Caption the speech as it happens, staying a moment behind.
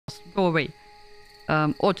Go away.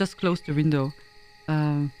 Or just close the window.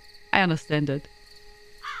 I understand it.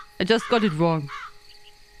 I just got it wrong.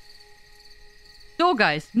 So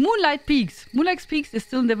guys, Moonlight Peaks. Moonlight Peaks is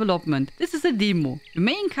still in development. This is a demo. You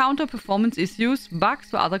may encounter performance issues,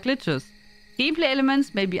 bugs or other glitches. Gameplay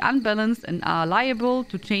elements may be unbalanced and are liable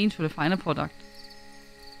to change for the final product.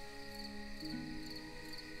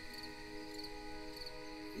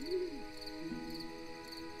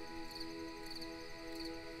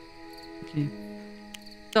 Okay.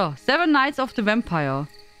 So, 7 Nights of the Vampire.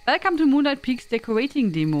 Welcome to Moonlight Peaks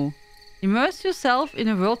decorating demo. Immerse yourself in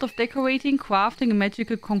a world of decorating, crafting and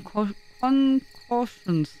magical concoctions.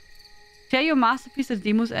 Share your masterpiece at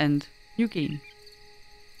demo's end. New game.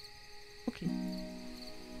 Okay.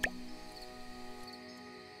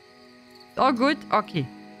 All good? Okay.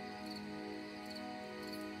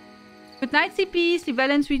 Good night, CP. Sleep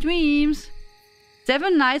well and sweet dreams.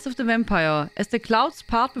 7 Nights of the Vampire. As the clouds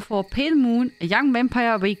part before a pale moon, a young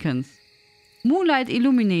vampire awakens. Moonlight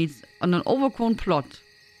illuminates on an overgrown plot.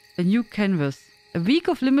 A new canvas. A week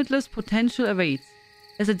of limitless potential awaits.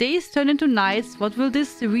 As the days turn into nights, what will this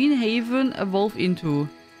serene haven evolve into?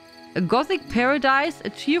 A gothic paradise, a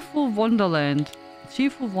cheerful wonderland. A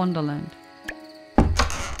cheerful wonderland.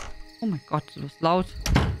 Oh my god, that was loud.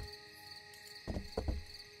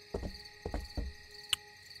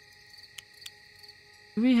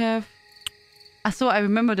 Do we have... So I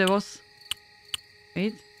remember there was...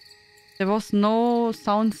 Wait. There was no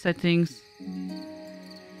sound settings.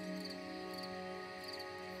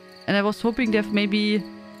 And I was hoping there maybe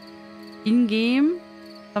in-game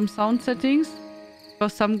some sound settings.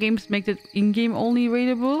 Because some games make it in-game only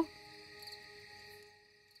available.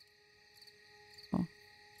 Oh.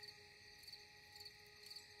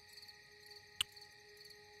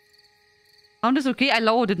 Sound is okay. I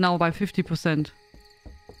lowered it now by 50%.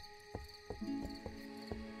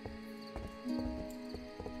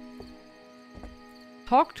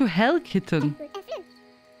 Talk to Hell Kitten.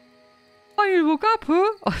 Oh, you woke up,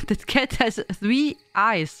 huh? Oh, that cat has 3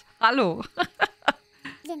 eyes. Hello.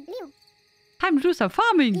 Time to do some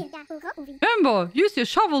farming. Remember, use your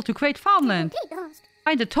shovel to create farmland.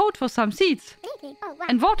 Find a toad for some seeds.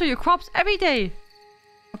 And water your crops every day.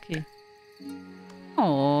 Okay.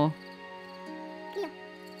 Oh.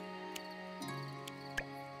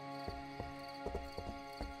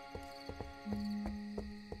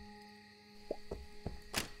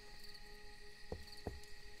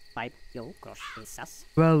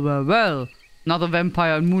 Well. Another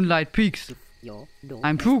vampire in Moonlight Peaks.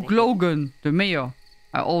 I'm Brooke Logan, the mayor.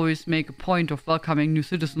 I always make a point of welcoming new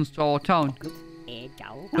citizens to our town.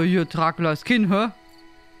 So you're Dracula's kin, huh?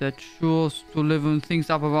 That's sure to liven things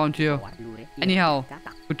up around here. Anyhow,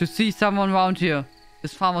 good to see someone around here.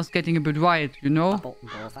 This farmer's getting a bit wild, you know?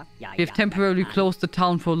 We've temporarily closed the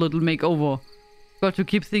town for a little makeover. Got to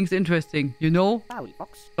keep things interesting, you know?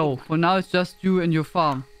 So, for now it's just you and your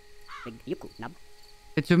farm.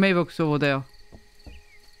 It's your mailbox over there.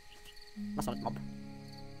 So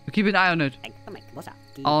keep an eye on it.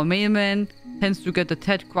 Our mailman tends to get a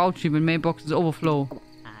tad grouchy when mailboxes overflow.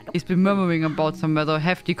 He's been murmuring about some rather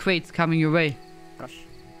hefty crates coming your way.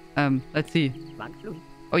 Let's see.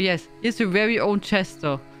 Oh yes, here's your very own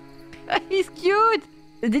Chester. He's cute!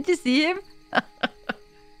 Did you see him?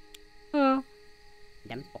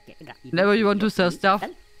 Whenever you want to sell stuff,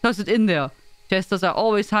 toss it in there. Chesters are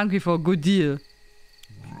always hungry for a good deal.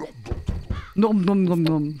 Nom nom nom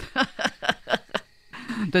nom.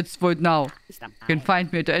 That's for it now. You can find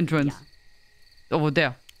me at the entrance. Over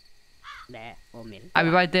there. I'll be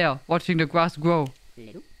right there, watching the grass grow.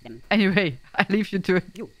 Anyway, I leave you to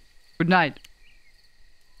it. Good night.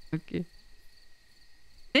 Okay.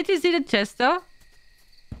 Did you see the Chester?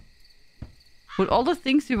 Put all the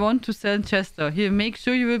things you want to sell in Chester. Here, make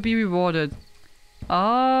sure you will be rewarded.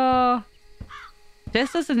 Ah.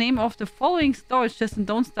 Chester's the name of the following storage chest in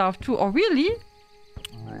Don't Starve 2. Oh, really?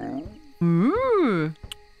 Ooh.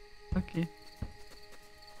 Okay.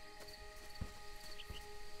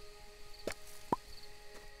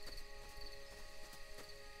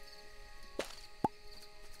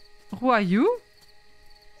 Who are you?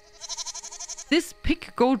 This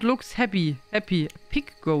pig goat looks happy. Happy.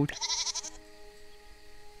 Pig goat.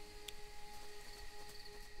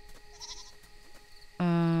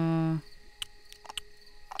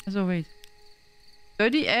 So wait.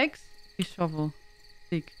 30 eggs? A shovel.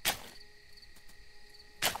 Dig.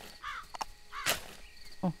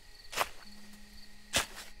 Oh.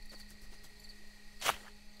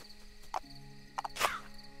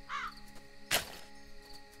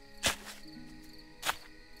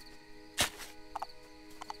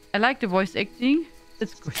 I like the voice acting.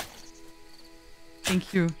 That's good.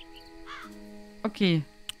 Thank you. Okay.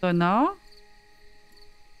 So now...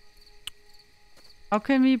 How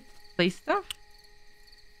can we place stuff?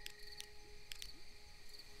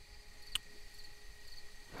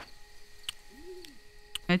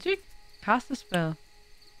 Magic? Cast a spell.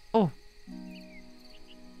 Oh.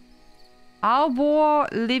 Arbor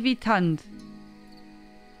Levitant.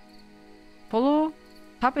 Follow.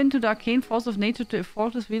 Tap into the arcane force of nature to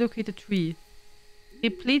effortless relocate a tree.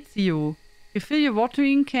 Repletio. You fill your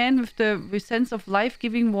watering can with the sense of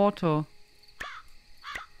life-giving water.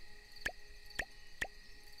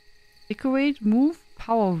 Decorate, move,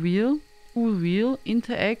 power wheel, tool wheel,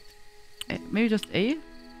 interact. Maybe just A?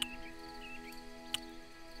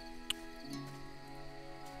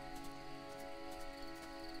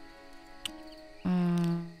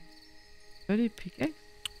 Dirty pickaxe?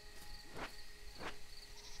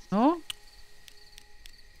 No?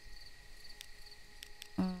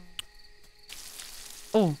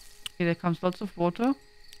 Oh, okay, there comes lots of water.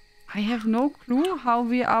 I have no clue how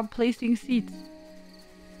we are placing seeds.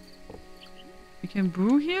 We can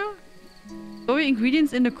brew here. Throw your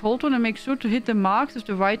ingredients in the cauldron and make sure to hit the marks with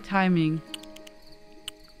the right timing.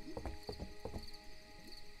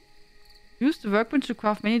 Use the workbench to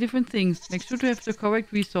craft many different things. Make sure to have the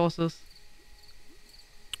correct resources.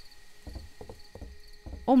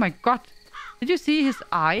 Oh my god. Did you see his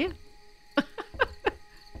eye?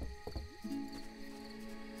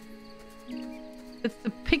 It's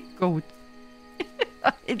the pig goat.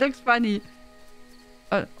 It looks funny.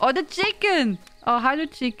 Oh, the chicken! Oh, hello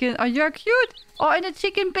chicken. Oh, you're cute. Oh, and the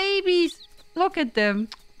chicken babies. Look at them.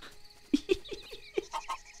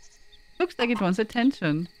 Looks like it wants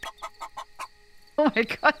attention. Oh my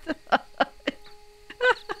god.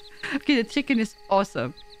 Okay, the chicken is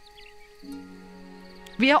awesome.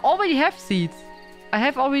 We already have seeds. I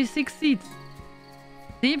have already 6 seeds.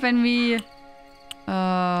 See, when we...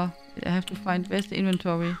 I have to find... Where's the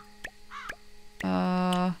inventory?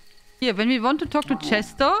 Here, when we want to talk to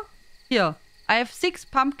Chester... Here, I have 6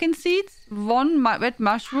 pumpkin seeds, 1 red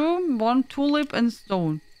mushroom, 1 tulip and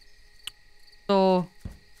stone. So...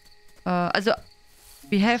 also...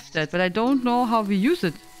 We have that, but I don't know how we use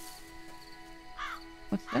it.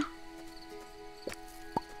 What's that?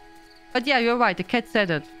 But yeah, you're right. The cat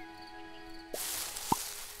said it.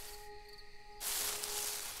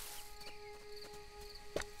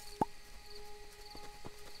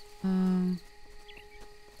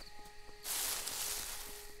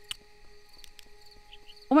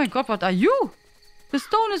 Oh my god, what are you? The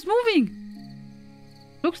stone is moving.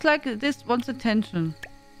 Looks like this wants attention.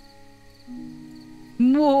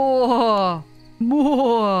 More.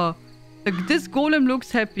 More. This golem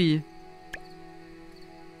looks happy.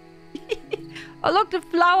 Oh, look, the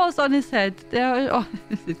flowers on his head. They're... Oh,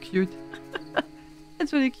 this is cute.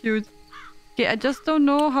 That's really cute. Okay, I just don't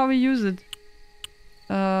know how we use it.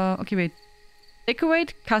 Okay, wait.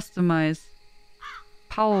 Decorate, customize.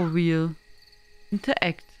 Power wheel.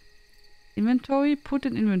 Interact. Inventory, put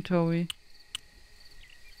in inventory.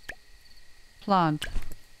 Plant.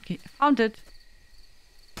 Okay, I found it.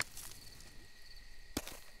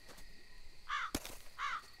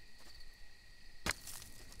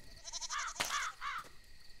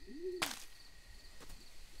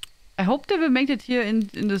 I hope they will make it here in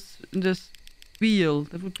this wheel.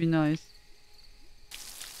 That would be nice.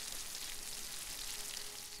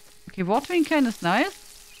 Okay, watering can is nice.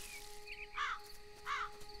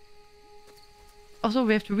 Also,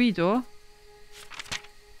 we have to read, oh.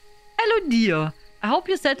 Hello, dear. I hope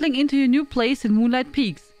you're settling into your new place in Moonlight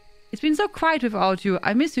Peaks. It's been so quiet without you.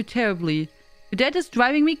 I miss you terribly. Your dad is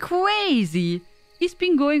driving me crazy. He's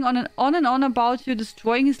been going on and on about you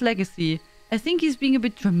destroying his legacy. I think he's being a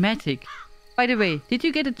bit dramatic. By the way, did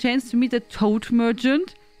you get a chance to meet the toad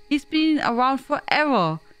merchant? He's been around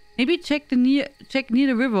forever. Maybe check near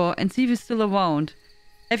the river and see if he's still around.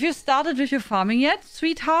 Have you started with your farming yet,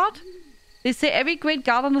 sweetheart? They say every great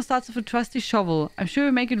gardener starts with a trusty shovel. I'm sure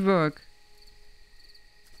you'll make it work.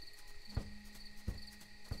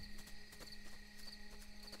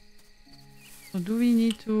 So do we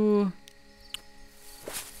need to...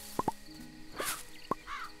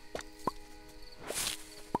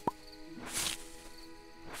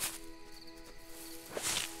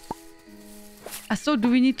 So do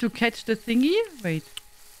we need to catch the thingy? Wait.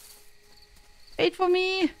 Wait for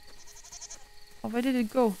me! Oh, where did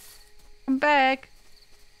it go? Come back!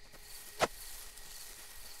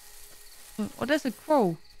 Oh, there's a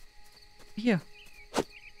crow. Here.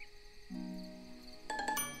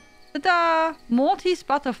 Ta-da! Morty's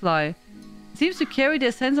butterfly. It seems to carry the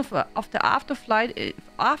essence of the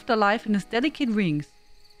afterlife in its delicate wings.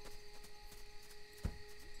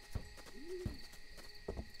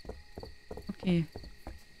 Okay.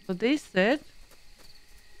 So they said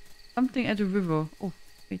something at the river. Oh,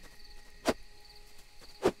 wait.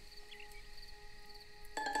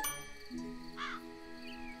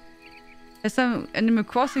 There's some Animal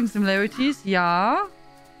Crossing similarities. Yeah.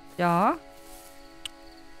 Yeah.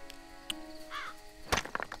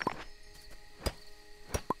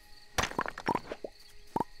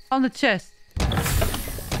 Found a chest.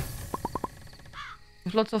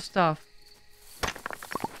 With lots of stuff.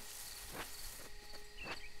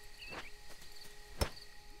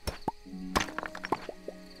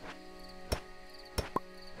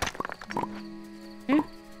 Okay.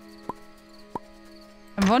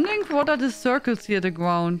 I'm wondering what are the circles here at the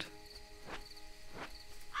ground.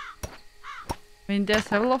 I mean, there's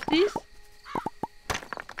several of these.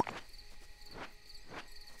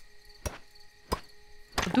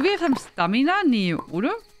 Do we have some stamina? Nee,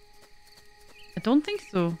 oder? I don't think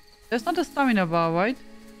so. There's not a stamina bar, right?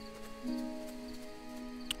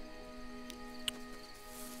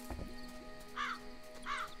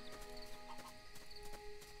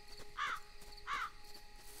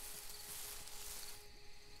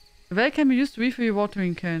 The well can be used to refill your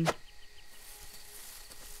watering can.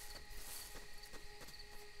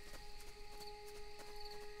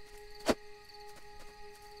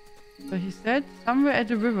 So he said somewhere at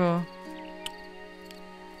the river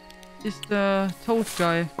is the toad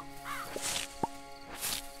guy.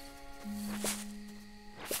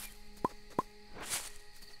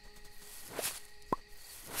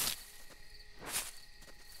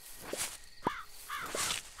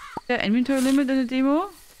 Is there inventory limit in the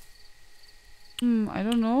demo? I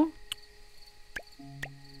don't know.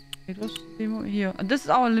 It was demo here. And this is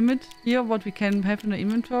our limit here, what we can have in the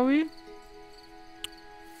inventory.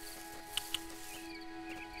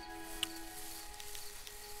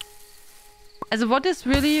 Also what is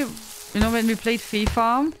really, you know, when we played Fee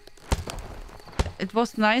Farm, it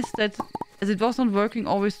was nice that, as it was not working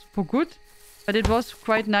always for good, but it was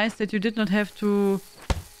quite nice that you did not have to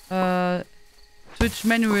switch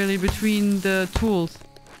manually between the tools.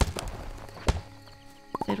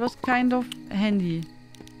 It was kind of handy.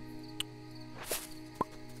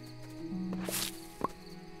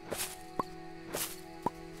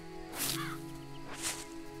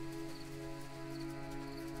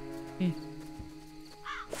 Okay.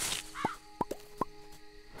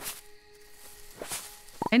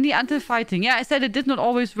 Handy until fighting. Yeah, I said it did not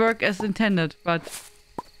always work as intended, but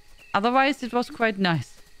otherwise it was quite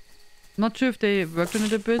nice. Not sure if they worked on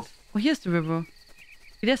it a bit. Oh, here's the river.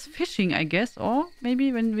 There's fishing, I guess, or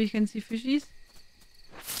maybe when we can see fishies.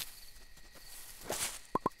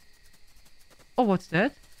 Oh, what's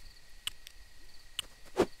that?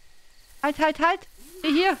 Halt, halt, halt!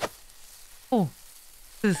 Stay here! Oh,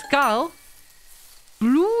 the skull?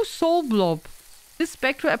 Blue soul blob. This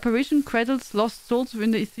spectral apparition cradles lost souls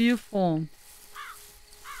within the ethereal form.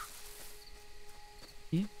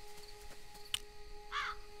 Okay.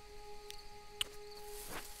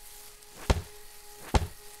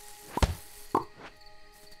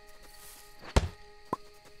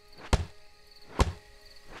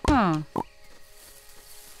 Huh.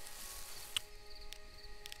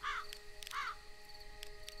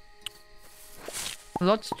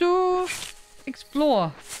 Lots to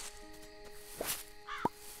explore.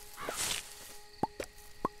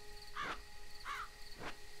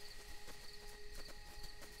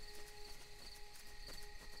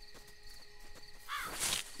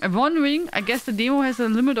 I'm wondering, I guess the demo has a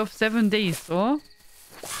limit of 7 days, or?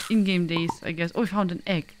 In-game days, I guess. Oh, I found an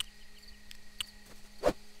egg.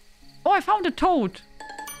 Oh, I found a toad!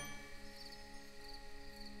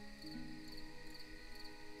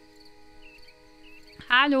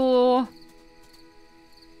 Hallo!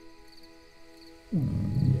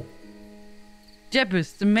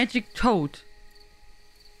 Jebus, the magic toad.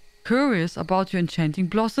 Curious about your enchanting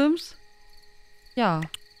blossoms? Yeah.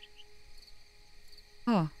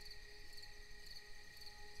 Ah.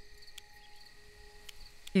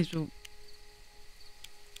 Okay, so.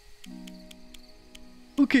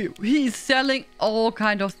 Okay, he's selling all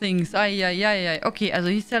kind of things. Yeah. Okay, also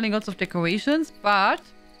he's selling lots of decorations, but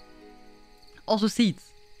also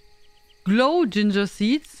seeds. Glow ginger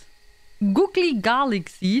seeds, googly garlic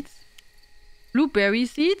seeds, blueberry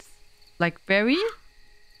seeds, like berry,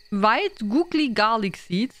 white googly garlic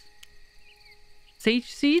seeds,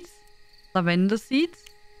 sage seeds, lavender seeds,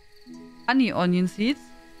 honey onion seeds,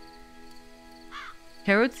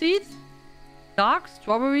 carrot seeds, dark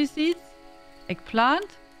strawberry seeds, eggplant,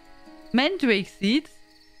 mandrake seeds,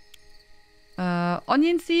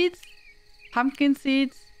 onion seeds, pumpkin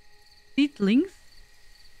seeds, seedlings.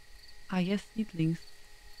 Ah, yes, seedlings.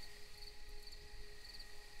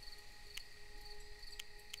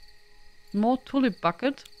 More tulip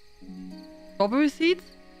bucket. Strawberry seeds.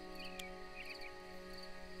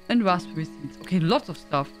 And raspberry seeds. Okay, lots of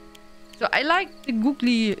stuff. So I like the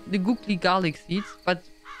googly garlic seeds, but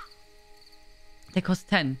they cost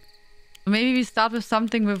 10. So maybe we start with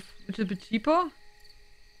something with a little bit cheaper.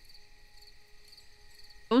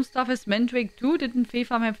 Stone stuff has mandrake too. Didn't Fey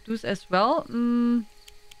Farm have those as well?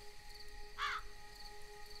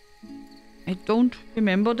 I don't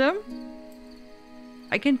remember them.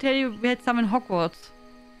 I can tell you we had some in Hogwarts.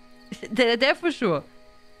 They're there for sure.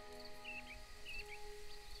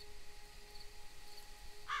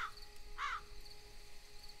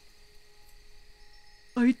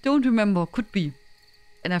 I don't remember. Could be.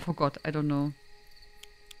 And I forgot. I don't know.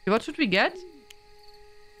 What should we get?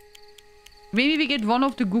 Maybe we get one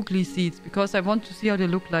of the googly seeds, because I want to see how they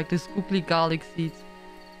look like. These googly garlic seeds.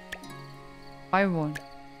 Buy one.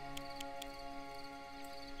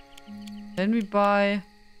 Then we buy...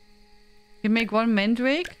 We can make one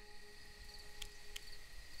mandrake.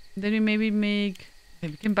 Then we maybe make... Okay,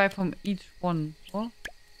 we can buy from each one. Oh?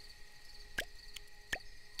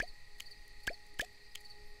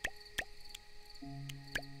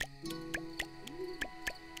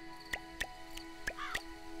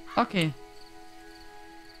 Okay.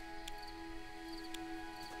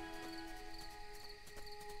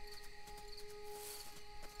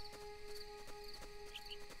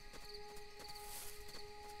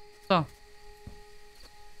 So.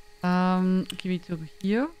 Give it over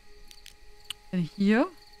here. And here.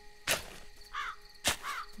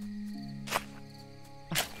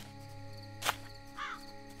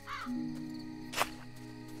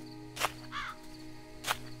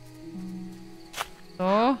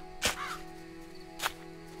 So.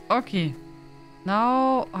 Okay.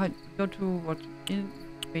 Now I go to what?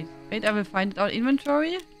 Wait, I will find our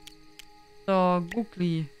inventory. So,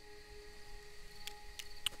 googly.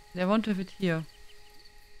 I want to have it here.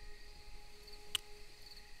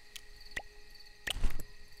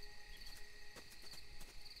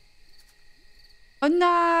 Oh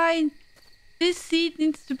nein! This seed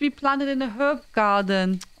needs to be planted in a herb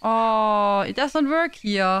garden. Oh, it doesn't work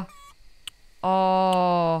here.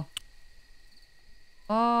 Oh.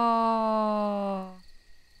 Oh.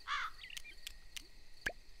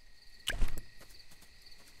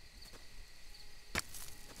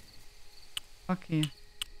 Okay.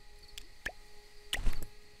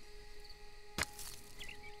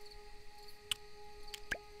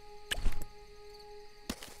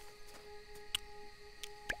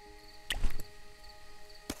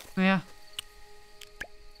 Yeah.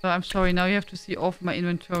 So I'm sorry, now you have to see off my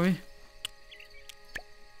inventory.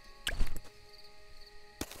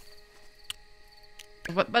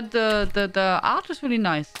 But the art is really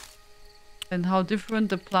nice. And how different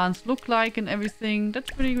the plants look like and everything.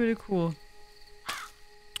 That's really, really cool.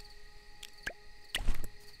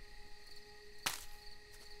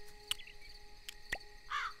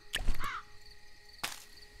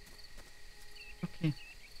 Okay.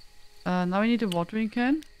 Now we need a watering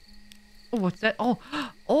can. Oh, what's that? Oh!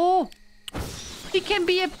 Oh! He can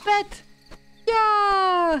be a pet!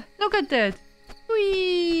 Yeah! Look at that!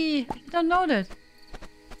 Whee! I don't know that.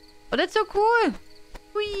 Oh, that's so cool!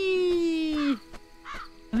 Whee!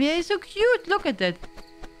 Oh, yeah, he's so cute! Look at that!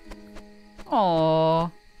 Oh,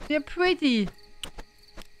 they're pretty!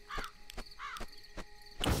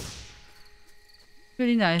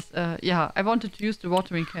 Really nice. Yeah, I wanted to use the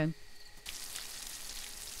watering can.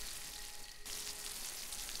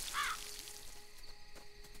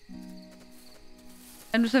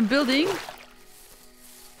 And with some building.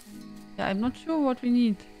 Yeah, I'm not sure what we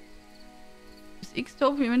need. With X to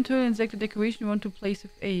open inventory and select the decoration you want to place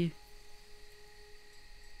with A.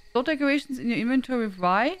 Store decorations in your inventory with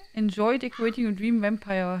Y. Enjoy decorating your dream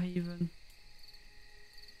vampire haven.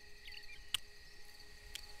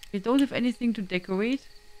 We don't have anything to decorate.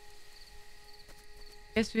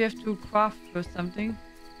 Guess we have to craft first something.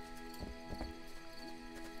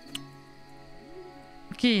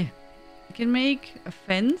 Okay. We can make a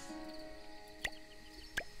fence.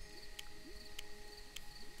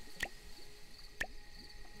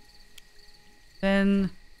 Then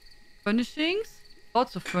furnishings.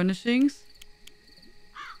 Lots of furnishings.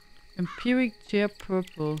 Empiric chair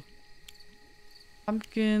purple.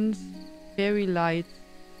 Pumpkins. Fairy lights.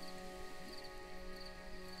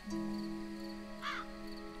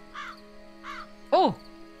 Oh!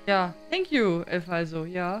 Yeah. Thank you, Elfalso.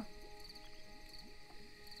 Yeah.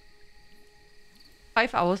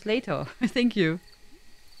 5 hours later. Thank you.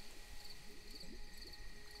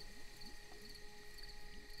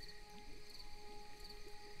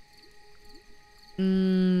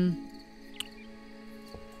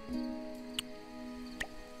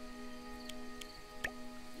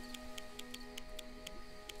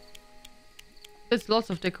 There's lots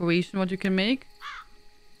of decoration what you can make.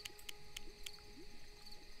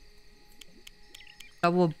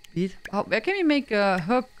 Double beet. Where can we make a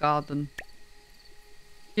herb garden?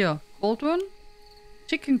 Here. Cauldron.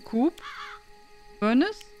 Chicken coop.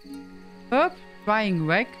 Furnace. Herb drying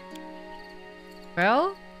rack.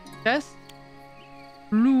 Well. Chest.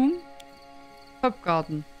 Bloom. Herb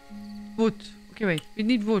garden. Wood. Okay, wait. We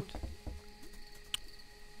need wood.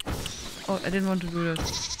 Oh, I didn't want to do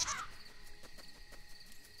that.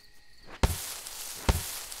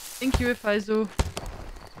 Thank you, if I so.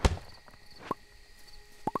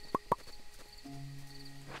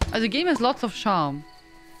 The game has lots of charm.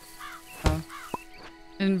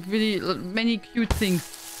 And really many cute things.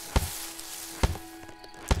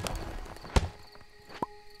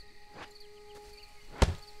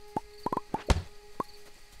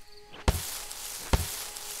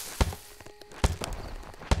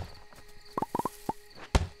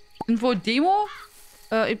 And for a demo,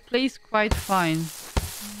 it plays quite fine.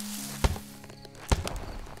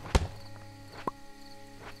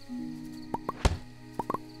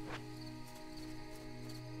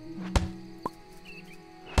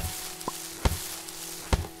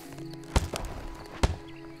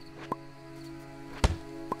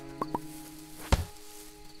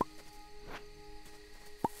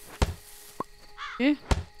 Okay.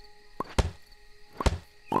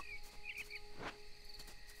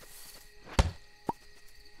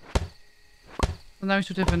 So now we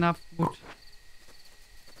should have enough wood.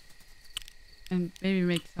 And maybe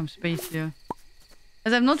make some space here.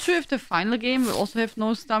 As I'm not sure if the final game will also have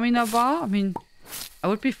no stamina bar. I mean, I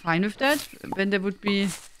would be fine with that. When there would be,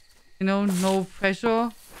 you know, no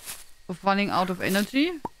pressure of running out of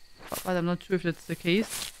energy. But I'm not sure if that's the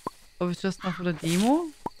case. Or if it's just not for the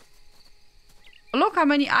demo. Oh, look how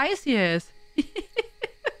many eyes he has.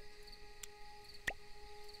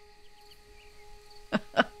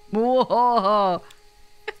 Whoa.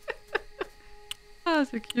 Ah,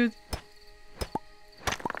 so cute.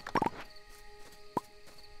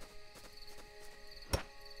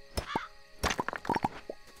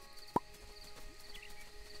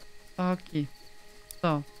 Okay.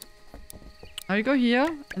 So. Now we go here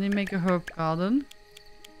and then make a herb garden.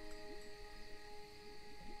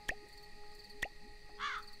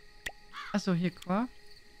 Achso, hier qua.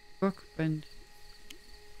 Workbench.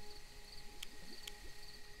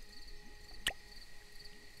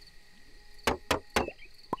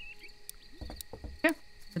 Okay,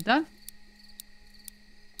 we're done.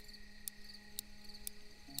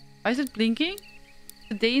 Why is it blinking? Is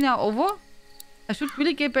the day now over? I should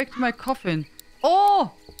really get back to my coffin.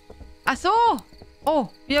 Oh! Achso! Oh,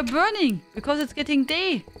 we are burning because it's getting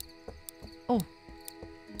day. Oh,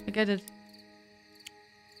 I get it.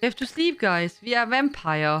 We have to sleep, guys. We are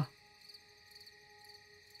vampire.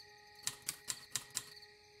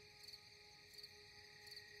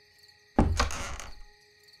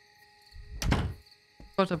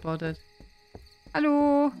 What about it?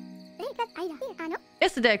 Hello.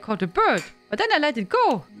 Yesterday I caught a bird, but then I let it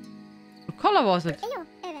go. What color was it?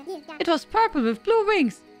 It was purple with blue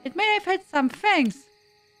wings. It may have had some fangs.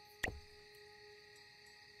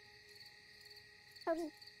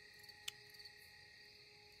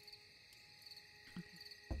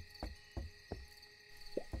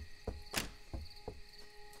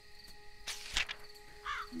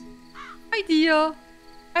 Hi dear,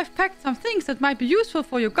 I've packed some things that might be useful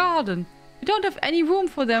for your garden. We don't have any room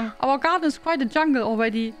for them. Our garden is quite a jungle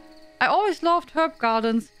already. I always loved herb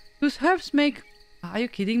gardens. Those herbs make... Are you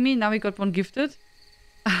kidding me? Now we got one gifted.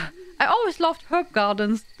 I always loved herb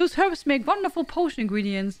gardens. Those herbs make wonderful potion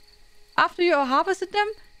ingredients. After you have harvested them,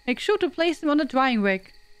 make sure to place them on a drying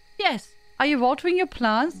rack. Yes, are you watering your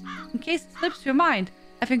plants? In case it slips your mind,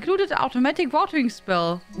 I've included an automatic watering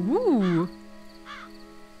spell. Ooh.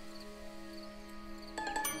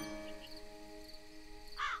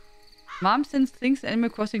 Mom sends things to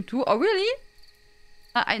Animal Crossing too. Oh, really?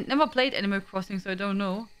 I never played Animal Crossing, so I don't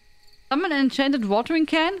know. Summon an enchanted watering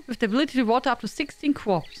can with the ability to water up to 16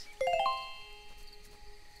 crops.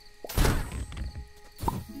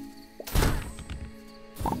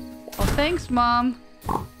 Oh, thanks, Mom.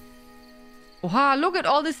 Wow, look at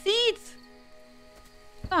all the seeds.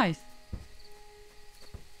 Nice.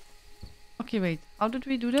 Okay, wait. How did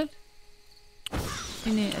we do that?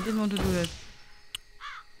 Nee, I didn't want to do that.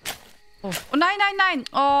 Oh, oh nein, nein, nein.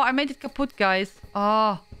 Oh, I made it kaputt, guys.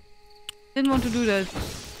 Oh, didn't want to do that.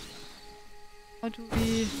 How do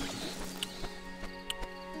we...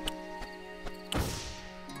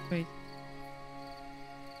 Wait.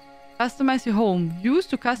 Customize your home. Use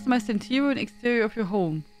to customize the interior and exterior of your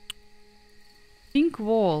home. Pink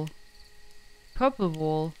wall. Purple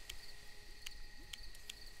wall.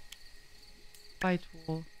 White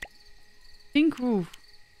wall. Pink roof.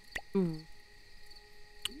 Ooh.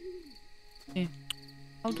 Okay.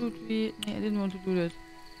 How did we... Nee, I didn't want to do that.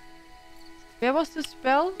 Where was the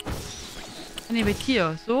spell? Ah, nee, wait,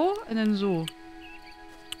 here. So, and then so.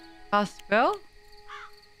 Last spell. Do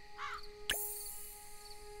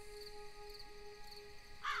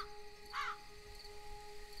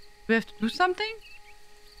we have to do something?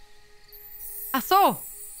 Ah, so!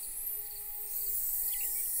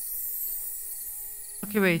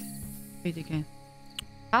 Okay, wait. Wait again.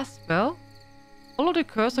 Last spell. Follow the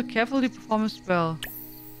cursor, carefully perform a spell.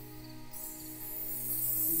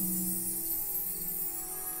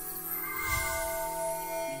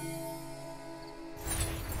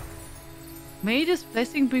 May this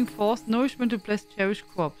blessing bring forth nourishment to bless cherished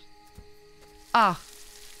crops. Ah.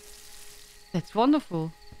 That's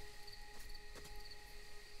wonderful.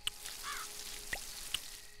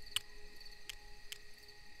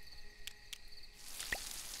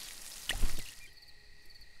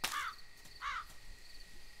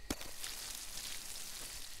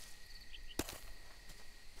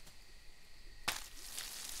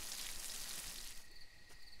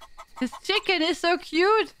 This chicken is so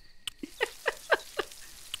cute!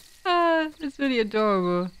 Ah, it's really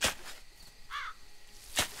adorable.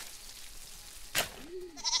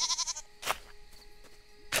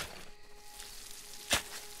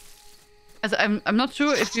 Also, I'm not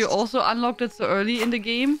sure if you also unlocked it so early in the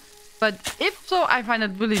game, but if so, I find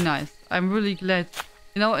it really nice. I'm really glad.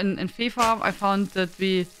 You know, in Fee Farm, I found that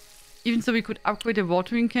even so we could upgrade the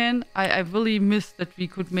watering can, I really missed that we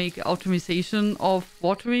could make automation of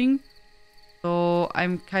watering. So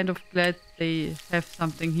I'm kind of glad they have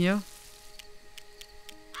something here.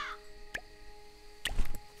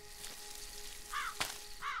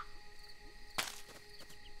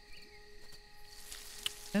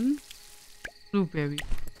 Then blueberry.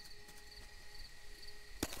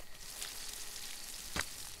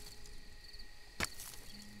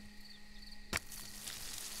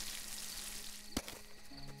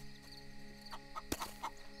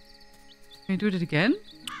 Can we do it again?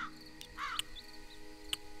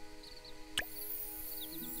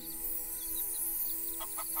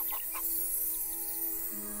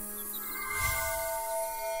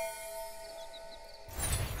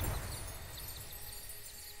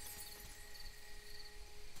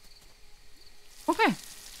 Okay,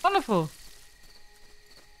 wonderful.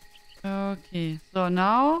 Okay, so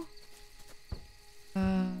now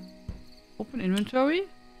open inventory.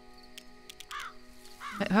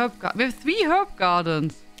 We have 3 herb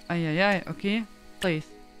gardens. Ay, okay. Place.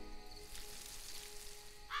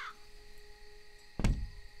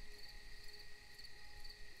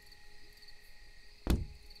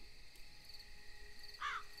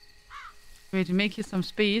 Wait, to make here some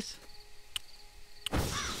space.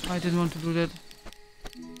 I didn't want to do that.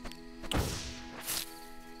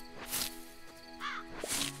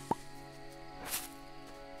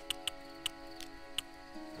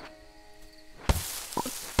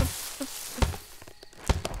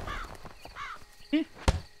 Okay.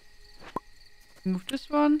 Move this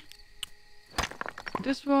one.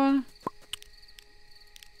 This one.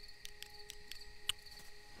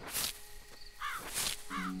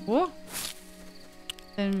 Oh.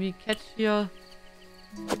 Then we catch here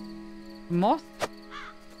moth.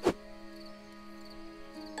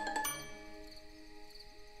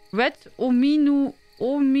 Red Ominumina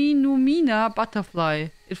butterfly.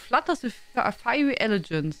 It flutters with a fiery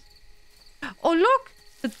elegance. Oh look!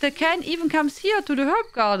 The can even comes here to the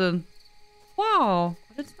herb garden. Wow,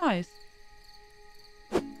 that's nice.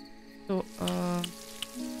 So,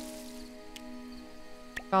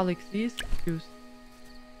 garlic seeds. Juice.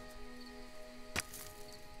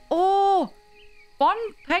 Oh! 1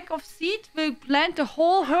 pack of seeds will plant the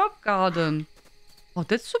whole herb garden. Oh,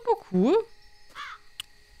 that's super cool.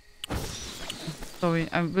 Sorry,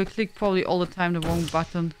 I will click probably all the time the wrong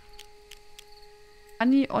button.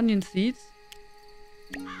 Honey onion seeds.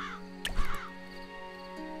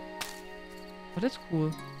 Oh, that's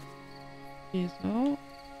cool. Okay, so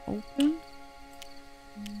open.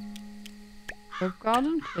 Herb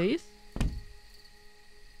garden, place.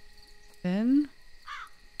 Then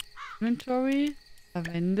inventory.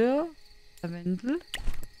 Lavendel.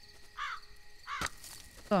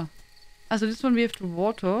 So. Also this one we have to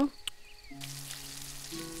water.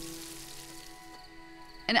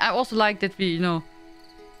 And I also like that we, you know,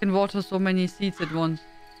 can water so many seeds at once.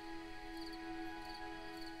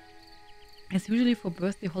 It's usually for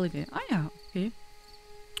birthday holiday. Ah yeah, okay.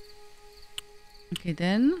 Okay,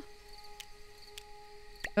 then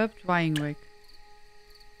herb drying rack.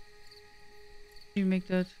 You make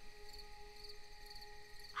that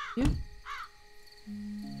here.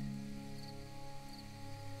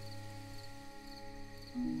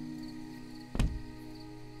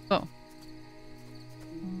 So.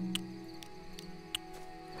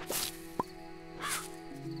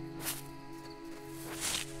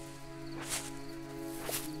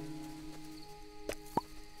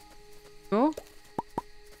 Go.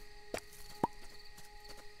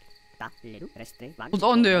 What's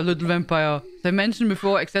on there, little vampire? As I mentioned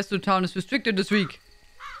before, access to the town is restricted this week.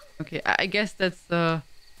 Okay, I guess that's not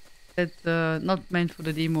meant for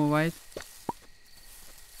the demo, right?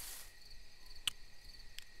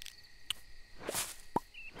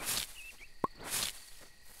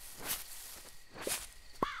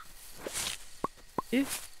 Okay.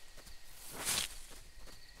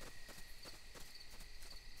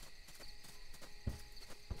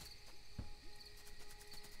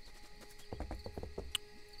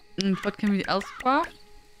 And what can we else craft?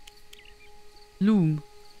 Loom.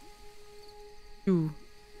 You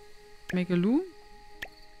make a loom?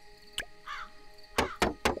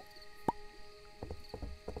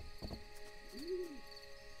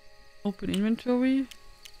 Open inventory.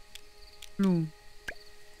 Loom.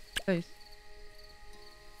 Place.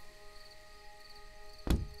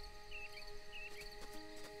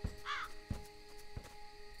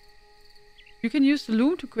 You can use the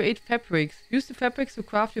loom to create fabrics. Use the fabrics to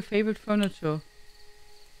craft your favorite furniture.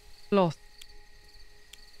 Cloth.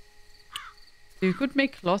 You could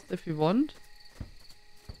make cloth if you want.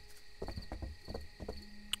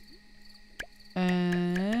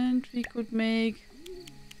 And we could make...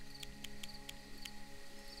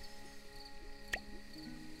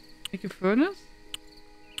 Make a furnace?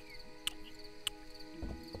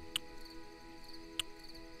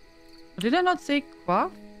 Did I not say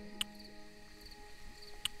craft?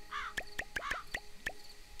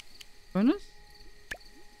 Furnace?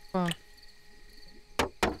 Craft.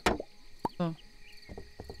 So.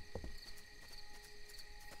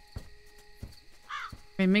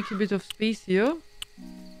 Okay, make a bit of space here.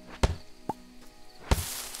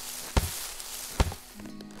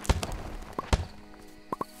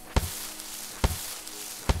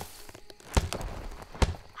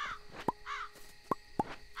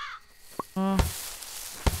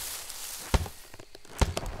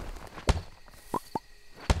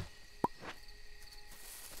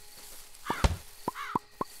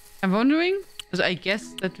 I'm wondering, because I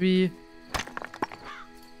guess that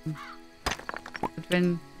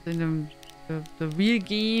when in the real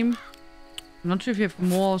game, I'm not sure if you have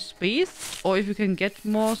more space or if you can get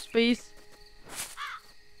more space.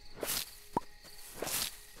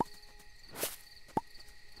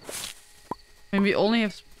 When we only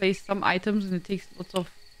have placed some items and it takes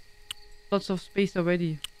lots of space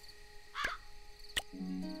already.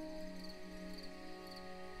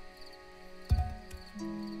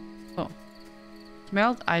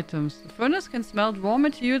 Smelt items. The furnace can smelt raw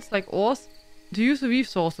materials like ores to use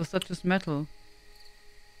resources such as metal.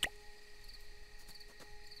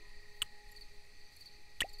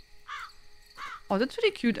 Oh, that's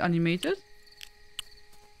really cute animated.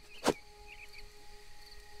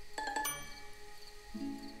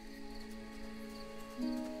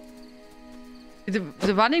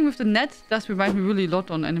 The running with the net does remind me really a lot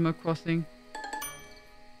on Animal Crossing.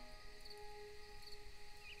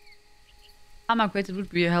 Upgrades would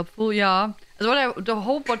be helpful, yeah. As what I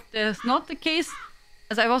hope, but that's not the case,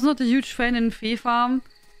 as I was not a huge fan in Fee Farm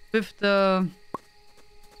with the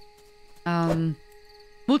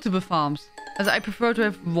multiple farms. As I prefer to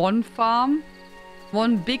have one farm,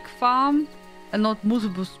 one big farm, and not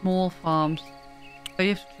multiple small farms. So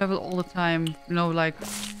you have to travel all the time, you know, like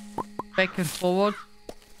back and forward.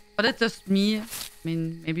 But it's just me. I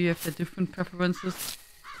mean, maybe you have the different preferences.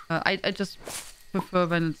 I just prefer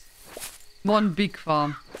when it's one big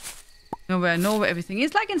farm. You know, where I know where everything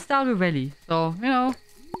is, like in Stardew Valley. So, you know.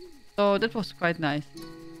 So that was quite nice.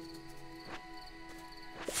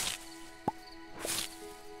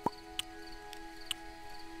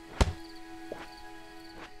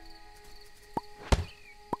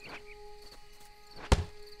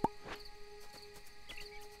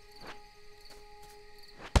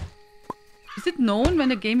 Is it known when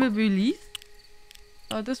the game will be released?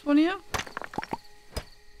 This one here?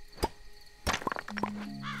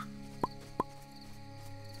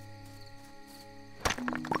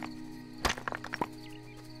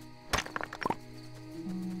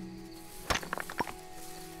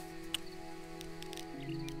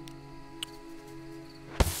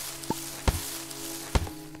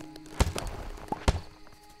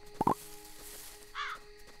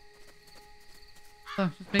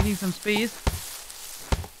 Just making some space.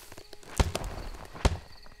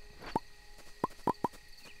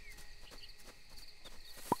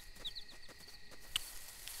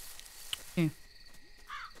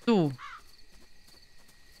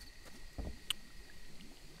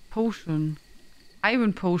 potion.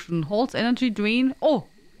 Iron potion. Holds energy drain. Oh!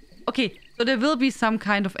 Okay, so there will be some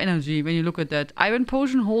kind of energy when you look at that. Iron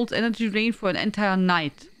potion holds energy drain for an entire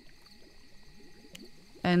night.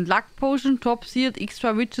 And luck potion top sealed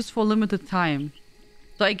extra riches for limited time.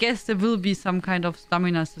 So I guess there will be some kind of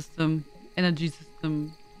stamina system, energy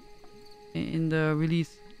system in the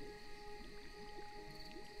release.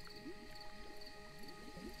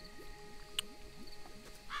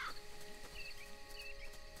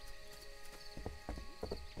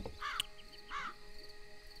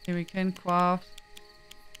 Here we can craft.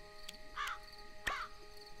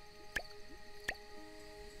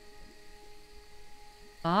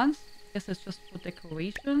 Plants. Guess it's just for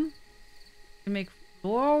decoration. We make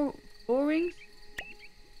floorings.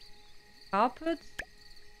 Carpets.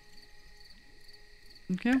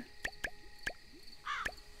 Okay.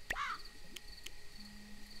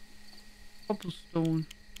 Cobblestone.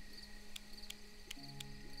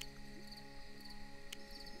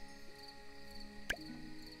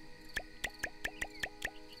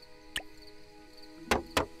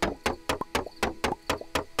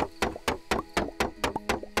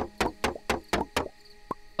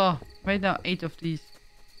 Oh, right now 8 of these.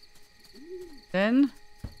 Then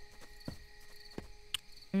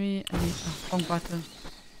maybe I need a wrong button.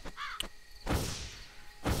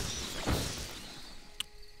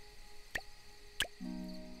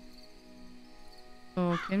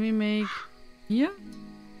 So can we make here?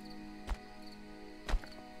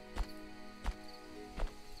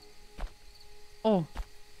 Oh.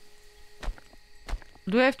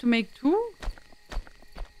 Do I have to make 2?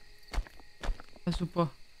 Oh, super.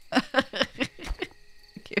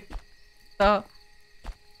 Okay. So.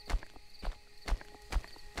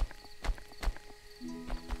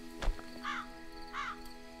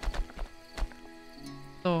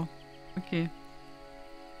 So, okay.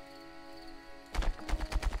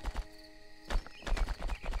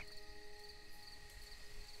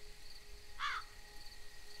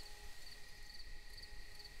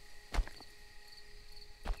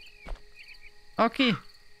 Okay.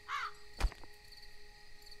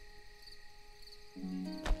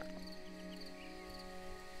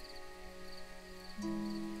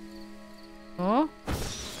 Oh,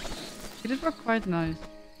 it did work quite nice.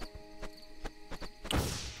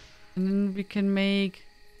 And then we can make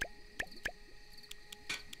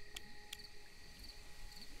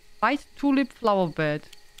white tulip flower bed.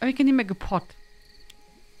 And we can even make a pot.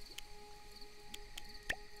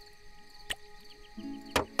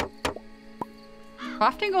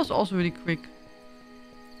 Crafting goes also really quick.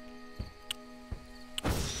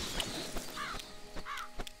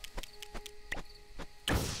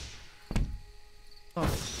 So.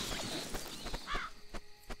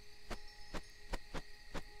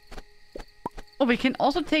 Oh, we can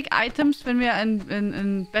also take items when we are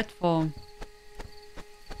in bed form.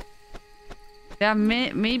 There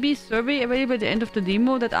may be survey available at the end of the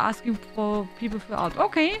demo that asking for people fill out.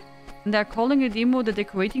 Okay. And they're calling a demo the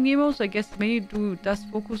decorating demo, so I guess maybe does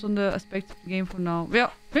focus on the aspects of the game for now.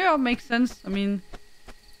 Yeah, makes sense. I mean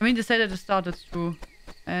they said at the start, that's true.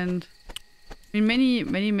 And I mean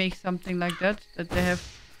many make something like that they have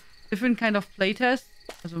different kind of playtests.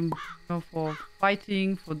 Also, you know, for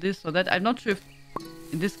fighting, for this or that. I'm not sure if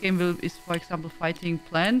in this game is for example fighting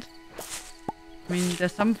planned. I mean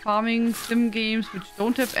there's some farming sim games which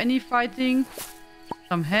don't have any fighting.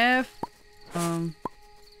 Some have.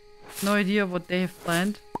 No idea what they have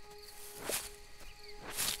planned.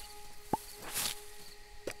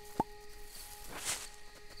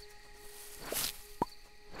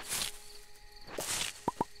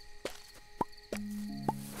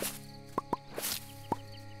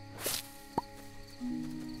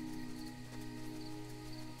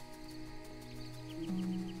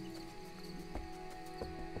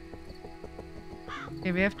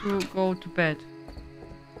 Okay, we have to go to bed.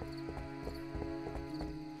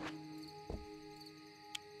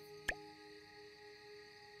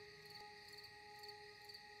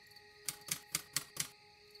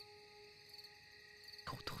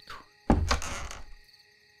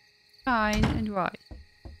 Fine and right.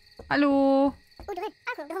 Hello.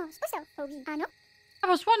 I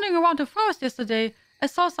was wandering around the forest yesterday. I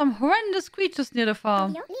saw some horrendous creatures near the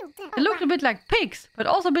farm. They looked a bit like pigs, but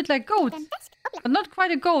also a bit like goats. But not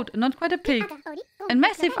quite a goat and not quite a pig. And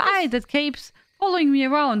massive eye that keeps following me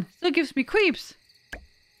around. Still gives me creeps.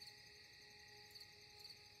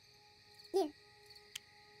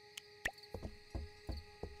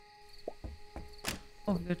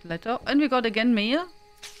 Oh, good letter. And we got again mail.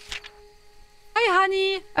 Hi,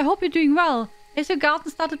 honey. I hope you're doing well. Has your garden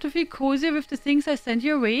started to feel cozy with the things I sent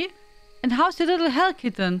your way? And how's your little hell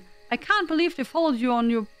kitten? I can't believe they followed you on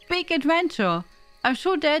your big adventure. I'm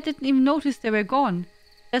sure Dad didn't even notice they were gone.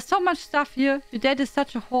 There's so much stuff here. Your dad is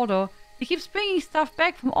such a hoarder. He keeps bringing stuff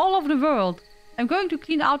back from all over the world. I'm going to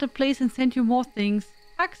clean out the place and send you more things.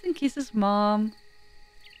 Hugs and kisses, Mom.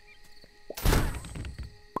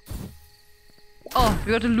 Oh,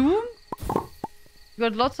 we got a loom. We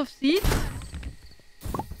got lots of seeds.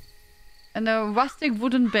 And a rustic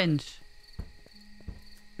wooden bench.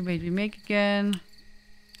 Wait, we make again...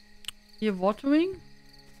 Here watering.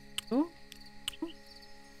 So.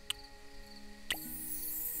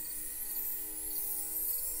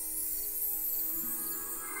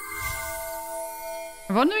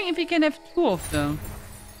 I'm wondering if we can have 2 of them.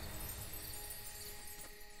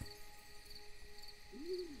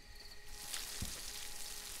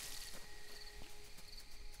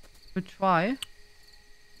 We'll try.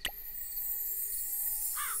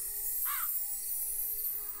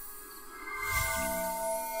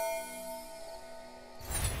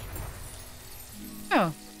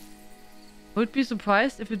 Yeah. Would be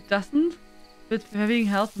surprised if it doesn't. With having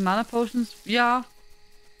health and mana potions. Yeah.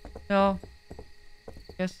 Yeah.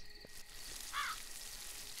 Yes.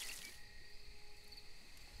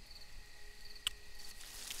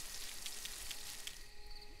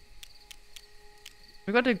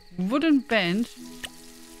 We got a wooden bench.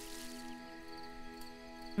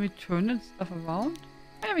 Can we turn that stuff around?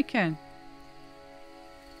 Yeah, we can.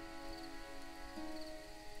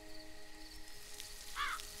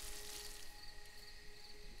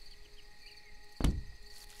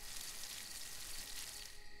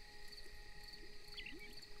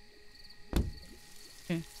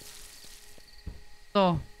 Okay.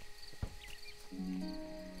 So.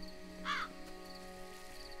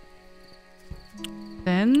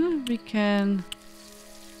 Then we can...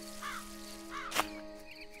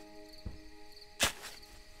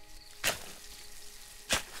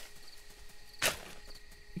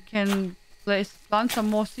 plant some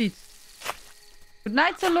more seeds. Good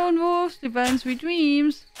night, Lone Wolves. Sleep well and sweet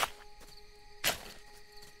dreams.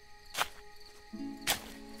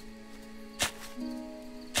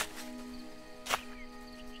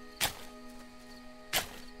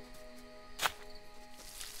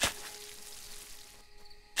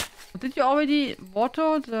 Did you already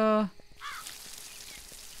water the...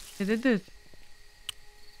 You did it.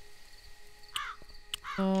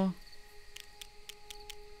 So...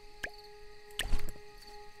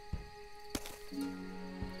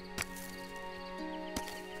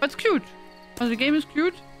 But it's cute. Well, the game is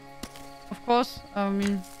cute. Of course, I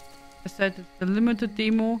mean, I said it's a limited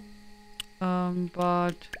demo.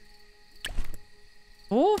 But...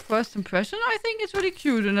 Oh, first impression, I think it's really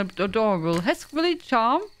cute and adorable. Has really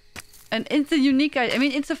charm. And it's a unique... I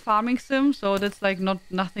mean, it's a farming sim, so that's like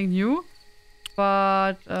nothing new.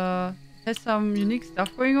 But has some unique stuff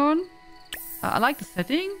going on. I like the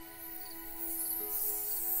setting.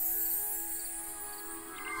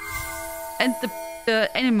 And the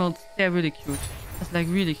animals, they're really cute. It's like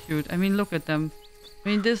really cute. I mean, look at them. I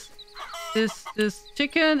mean, this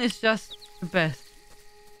chicken is just the best.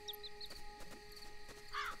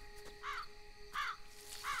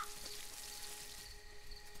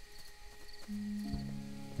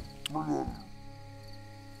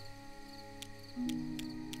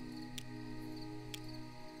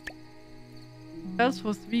 Sells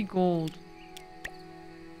for 3 gold.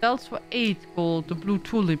 Sells for 8 gold, the blue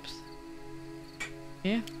tulips.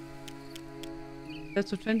 Okay. That's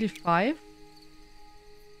for 25.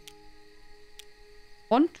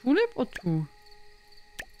 1 tulip or 2?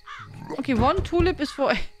 Okay, 1 tulip is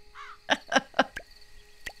for...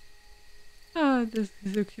 Ah, this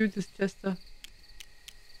is the cutest Chester.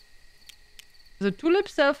 The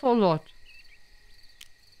tulips sell for a lot.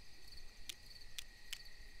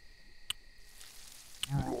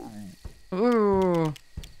 Oh.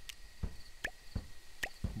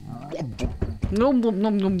 Nom nom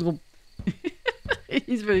nom nom nom.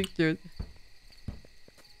 He's very cute.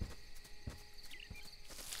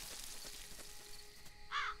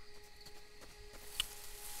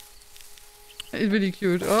 He's really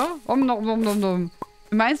cute. Oh, nom nom nom nom nom.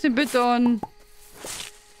 Reminds me a bit on...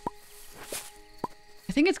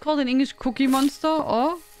 I think it's called in English Cookie Monster,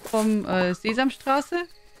 or from Sesamstraße.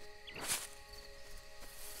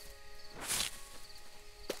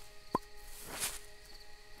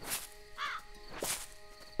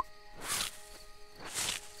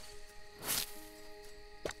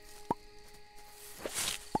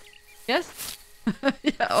 Yes?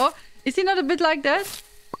 Yeah, oh, is he not a bit like that?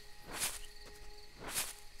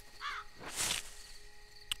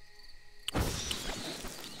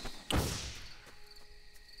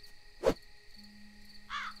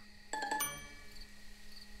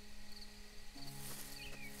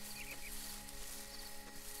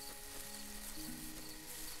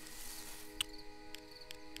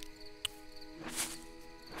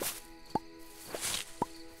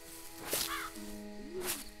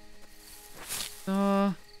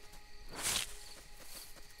 The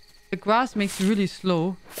grass makes me really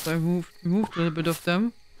slow, so I removed a little bit of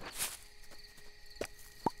them.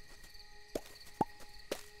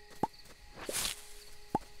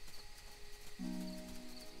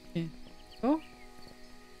 Okay, so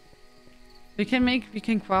we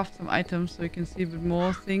can craft some items so we can see a bit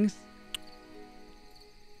more things.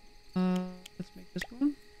 Let's make this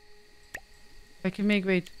one. I can make,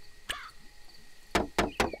 wait.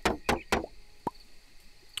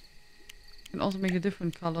 Can also make a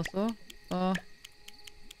different color, so.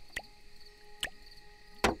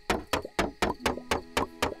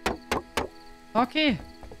 Okay.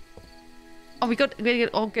 Oh, we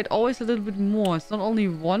get always a little bit more. It's not only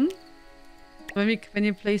one. When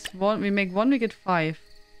you place one, we make one, we get 5.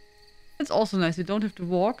 That's also nice. You don't have to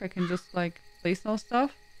walk. I can just like place now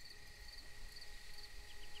stuff.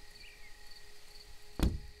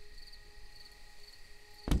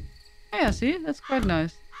 Yeah, see? That's quite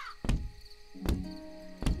nice.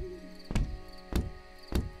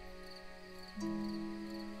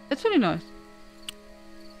 That's really nice.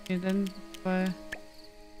 Okay, then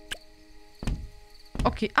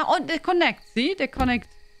okay. Oh, they connect. See? They connect.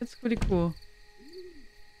 That's really cool.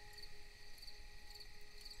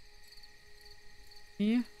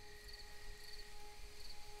 Here.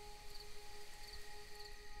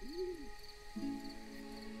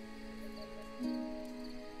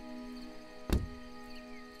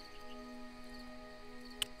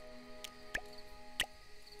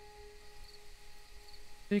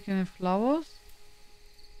 We can have flowers.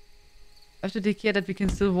 I have to take care that we can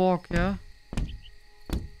still walk, yeah?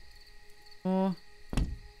 Oh.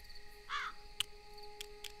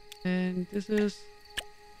 And this is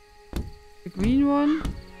the green one.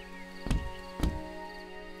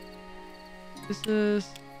 This is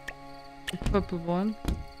the purple one.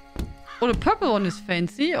 Oh, the purple one is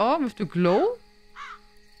fancy. Oh, with the glow.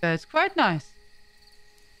 That's quite nice.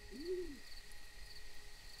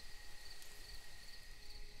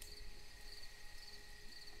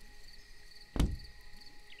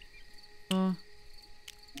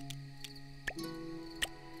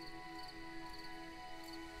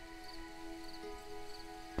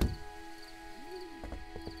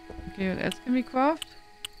 Okay, what else can we craft?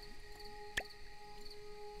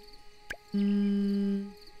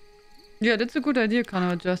 Yeah, that's a good idea,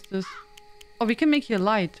 Carnival Justice. Oh, we can make here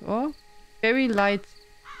light, or? Very light.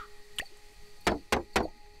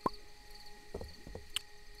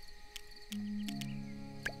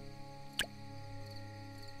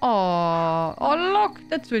 Oh, look!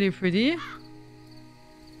 That's really pretty.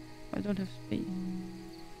 I don't have space.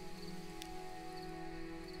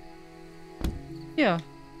 Here.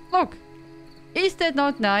 Look! Is that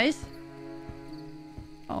not nice?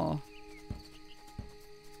 Oh.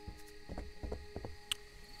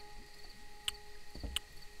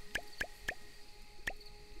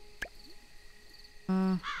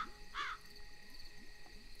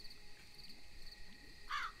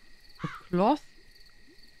 Cloth?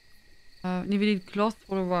 We need cloth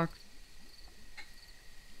for the wax.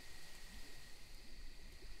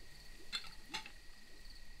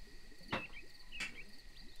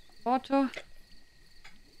 Water.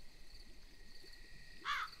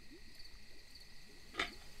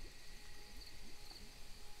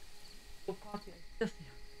 Oh, party. This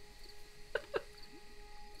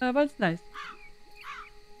here. But it's nice.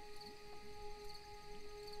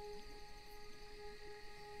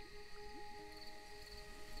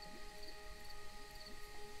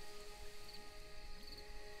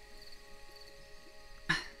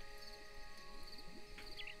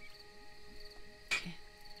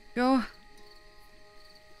 Go.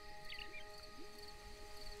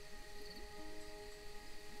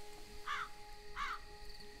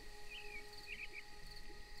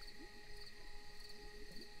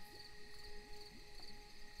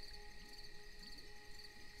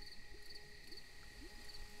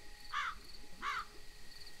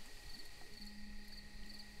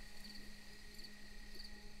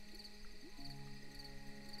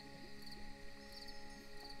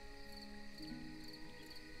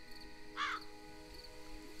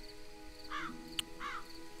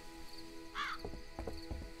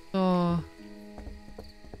 So.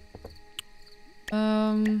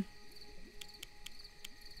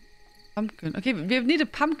 Pumpkin. Okay, we need a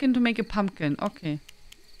pumpkin to make a pumpkin. Okay.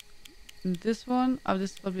 And this one. Oh,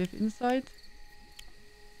 this is what we have inside.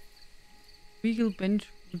 Regal bench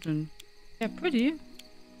wooden. Yeah, pretty.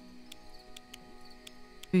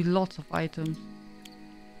 Lots of items.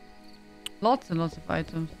 Lots and lots of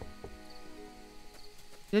items.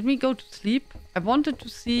 Let me go to sleep. I wanted to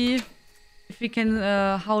see if we can,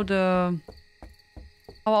 how the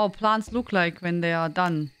how our plants look like when they are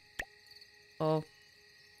done. So.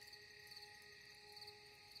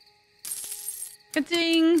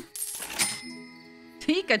 Ka-ching!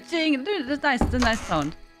 Ka-ching! That's nice. That's a nice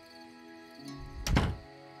sound.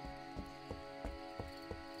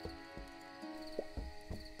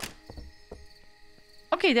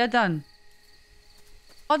 Okay, they're done.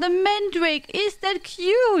 Oh, the mandrake! Is that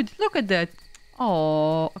cute? Look at that.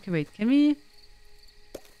 Oh, okay, wait. Can we...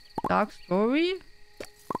 Dark strawberry?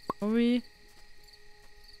 Strawberry?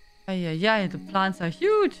 Yeah, the plants are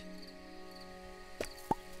huge.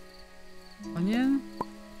 Onion.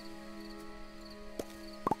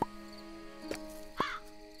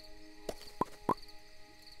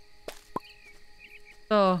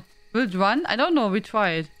 So, will it run? I don't know. We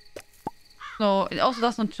try it. No, it also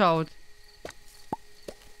does not shout.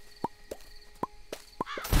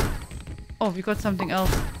 Oh, we got something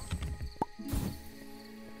else.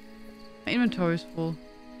 My inventory is full.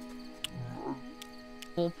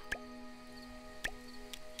 Bulb.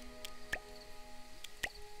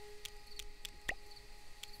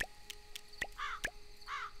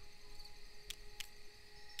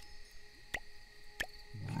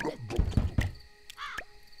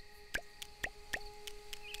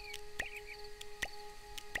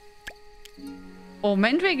 Oh,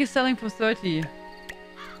 mandrake is selling for 30.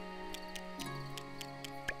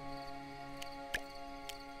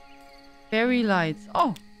 Fairy lights.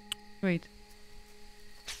 Oh, great.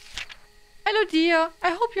 Hello, dear.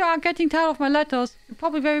 I hope you are getting tired of my letters. You're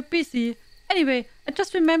probably very busy. Anyway, I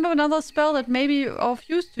just remembered another spell that may be of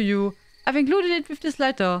use to you. I've included it with this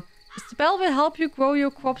letter. The spell will help you grow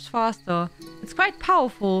your crops faster. It's quite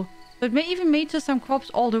powerful, so it may even mature some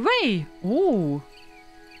crops all the way. Ooh.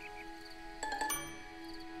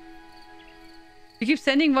 You keep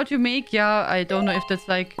sending what you make? Yeah, I don't know if that's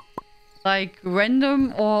like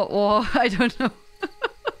random or I don't know.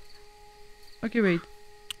 Okay, wait.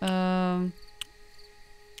 Can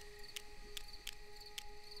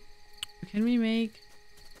we make...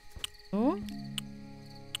 Oh?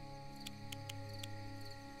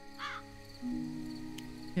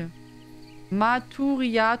 Here.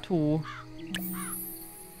 Maturiato.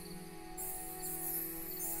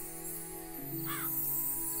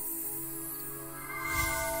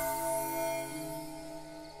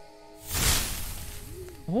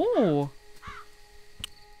 Oh.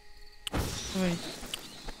 Wait.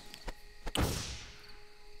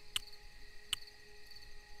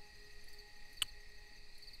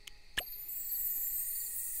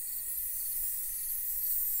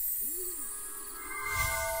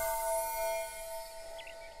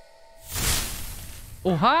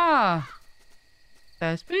 Oha!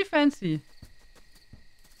 That's pretty fancy.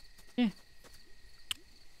 Okay.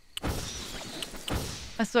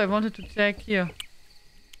 So I wanted to check here.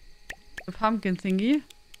 The pumpkin thingy.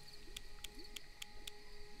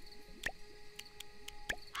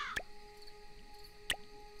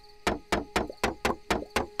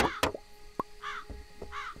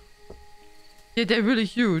 Yeah, they're really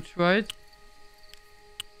huge, right?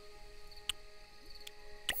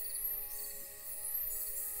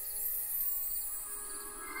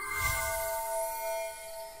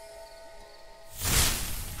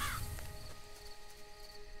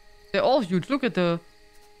 They're all huge. Look at the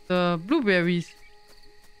blueberries.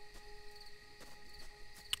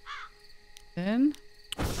 Then...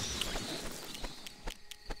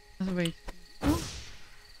 Also wait.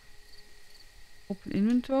 Open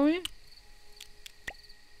inventory.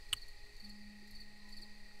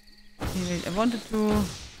 Okay, wait. I wanted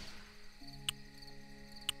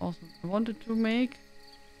to make...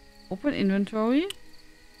 Open inventory.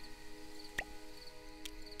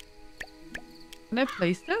 Can I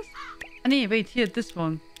place this? Ah, nee, wait, here, this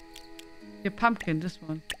one. Here, pumpkin, this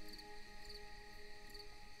one.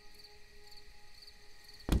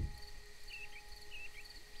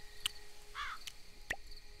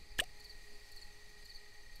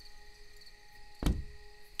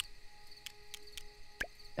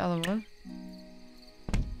 The other one.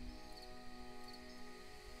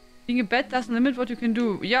 Being a pet doesn't limit what you can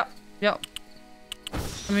do. Yeah, yeah.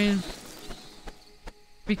 I mean...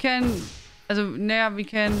 We can... Also, naja, we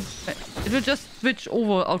can... It will just switch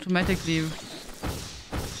over automatically.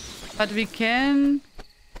 But we can...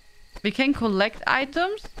 We can collect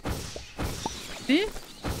items. See?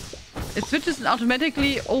 It switches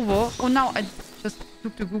automatically over. Oh, now I just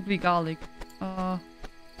took the googly garlic. But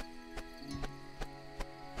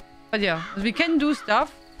yeah, we can do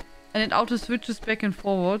stuff. And it auto switches back and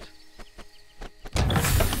forward.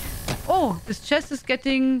 Oh, this chest is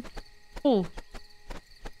getting full.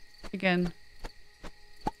 Again.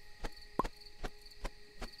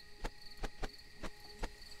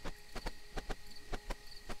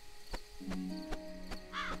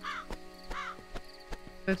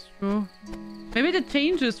 That's true. Maybe the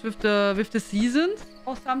changes with the seasons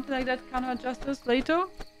or something like that can adjust us later.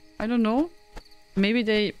 I don't know. Maybe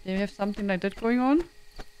they have something like that going on.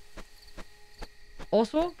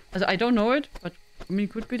 Also, I don't know it, but I mean,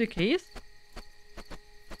 it could be the case.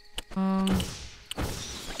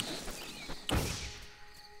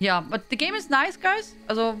 Yeah, but the game is nice, guys.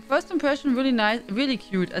 First impression, really nice, really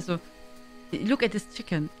cute. Look at this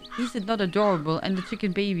chicken. Is it not adorable? And the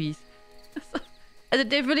chicken babies.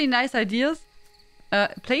 They have really nice ideas.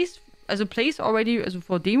 Plays already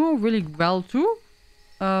for demo really well too.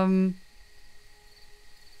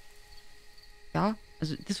 Yeah,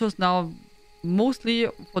 this was now mostly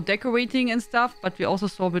for decorating and stuff, but we also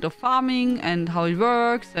saw a bit of farming and how it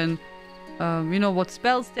works and you know, what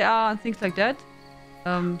spells there are and things like that.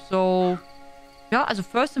 So yeah,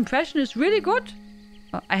 first impression is really good.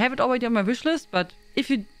 I have it already on my wish list, but if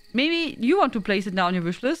maybe you want to place it now on your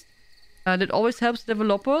wish list, that always helps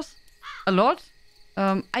developers a lot.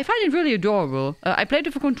 I find it really adorable. I played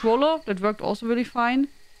with a controller that worked also really fine.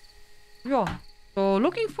 Yeah, so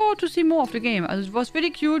looking forward to see more of the game. It was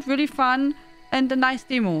really cute, really fun, and a nice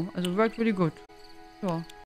demo. It worked really good. Sure.